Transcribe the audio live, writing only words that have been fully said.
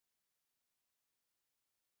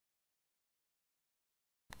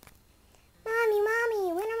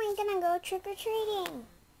go trick-or-treating.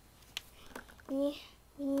 You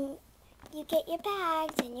get your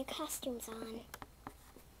bags and your costumes on.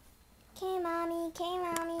 Okay, Mommy. Okay,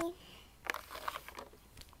 Mommy.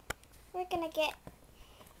 We're gonna get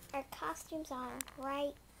our costumes on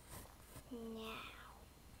right now.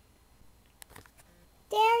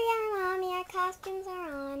 There we are, Mommy. Our costumes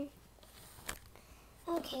are on.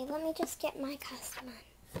 Okay, let me just get my costume on.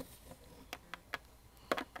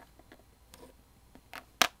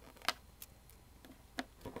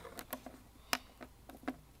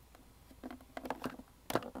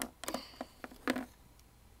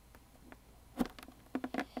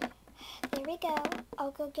 There we go.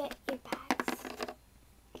 I'll go get your bags.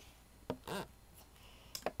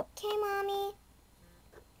 Okay, Mommy.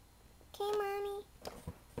 Okay, Mommy.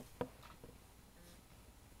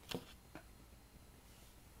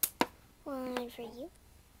 One for you.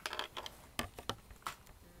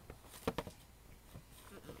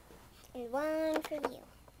 And one for you.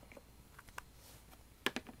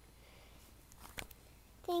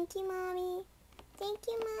 Thank you, Mommy. Thank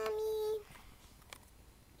you, Mommy.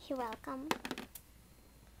 You're welcome.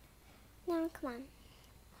 Now, come on.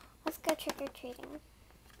 Let's go trick-or-treating.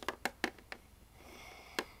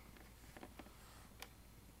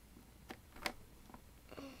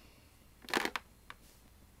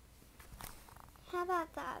 How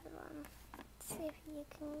about the other one? Let's see if you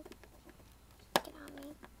can get on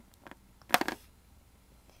me.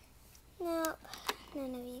 Nope,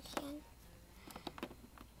 none of you can.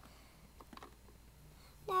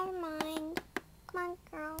 Never mind. Come on,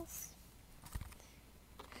 girls.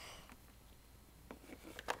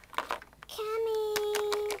 Cammy!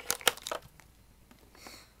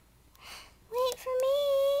 Wait for me!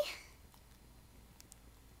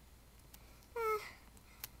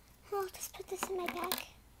 I'll just put this in my bag.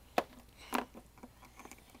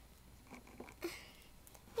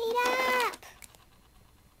 Wait up!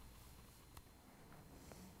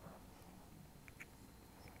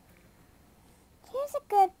 Here's a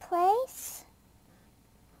good place.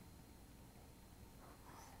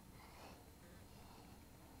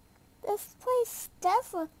 This place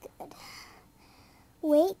does look good.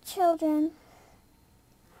 Wait, children.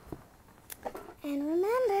 And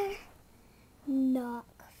remember, knock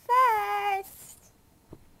first.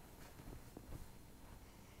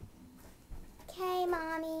 Okay,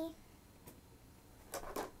 Mommy.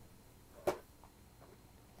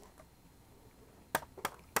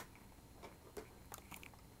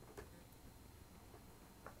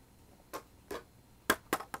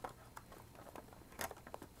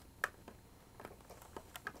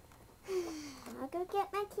 I'll go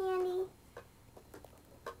get my candy.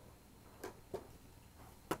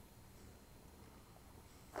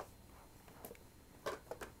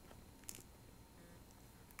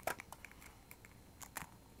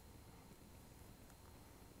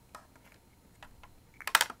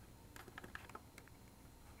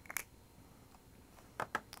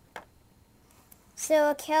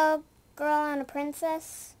 So a cowgirl and a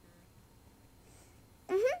princess?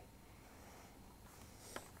 Okay.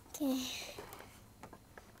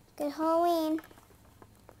 Good Halloween.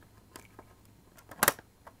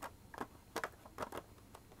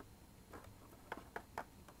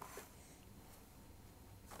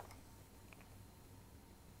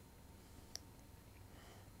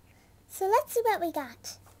 So let's see what we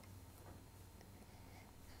got.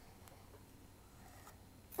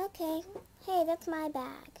 Okay. Hey, that's my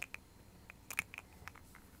bag.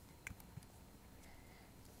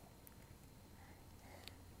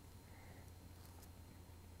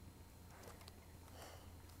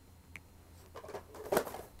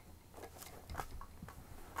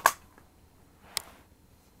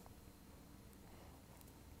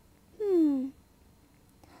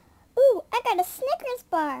 Ooh, I got a Snickers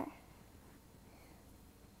bar.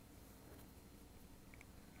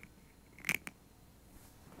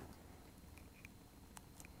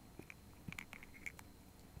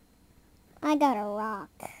 I got a rock.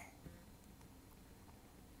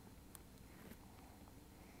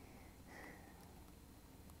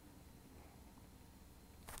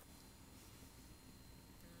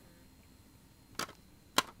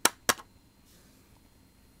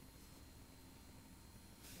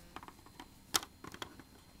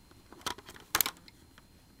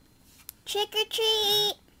 Trick or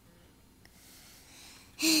treat!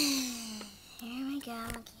 Here we go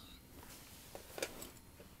again.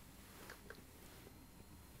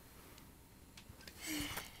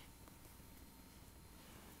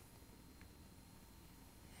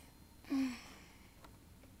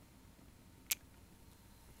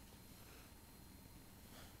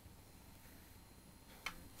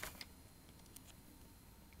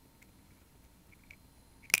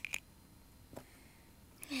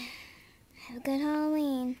 a good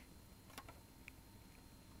Halloween.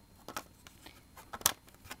 Are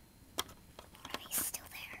they still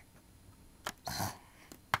there? Oh.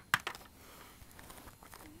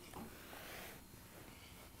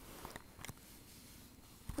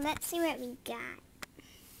 Let's see what we got.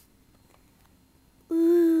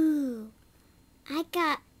 Ooh, I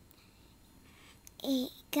got a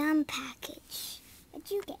gum package.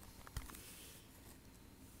 What'd you get?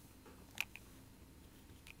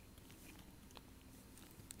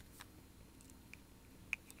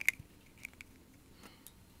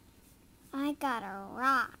 I got a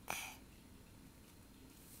rock.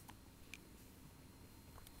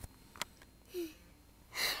 We're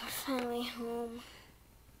finally home.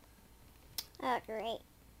 Oh, great.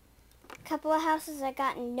 A couple of houses I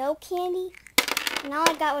got no candy, and all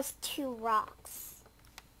I got was 2 rocks.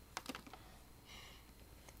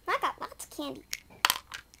 I got lots of candy.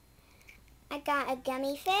 I got a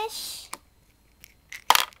gummy fish,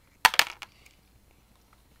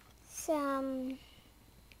 some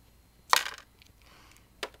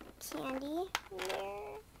candy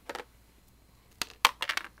there,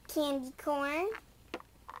 candy corn,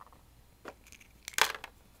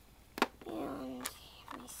 and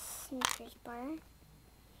my Snickers bar,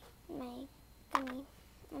 my gummy,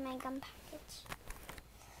 and my gum package.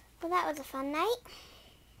 Well, that was a fun night.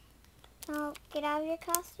 Now get out of your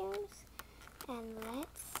costumes and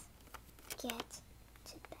let's get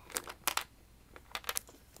to bed.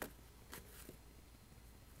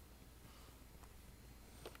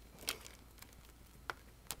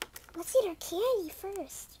 Let's eat our candy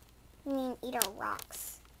first. I mean, eat our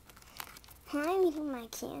rocks. I'm eating my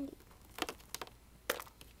candy.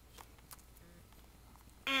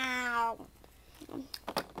 Ow.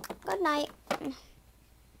 Good night.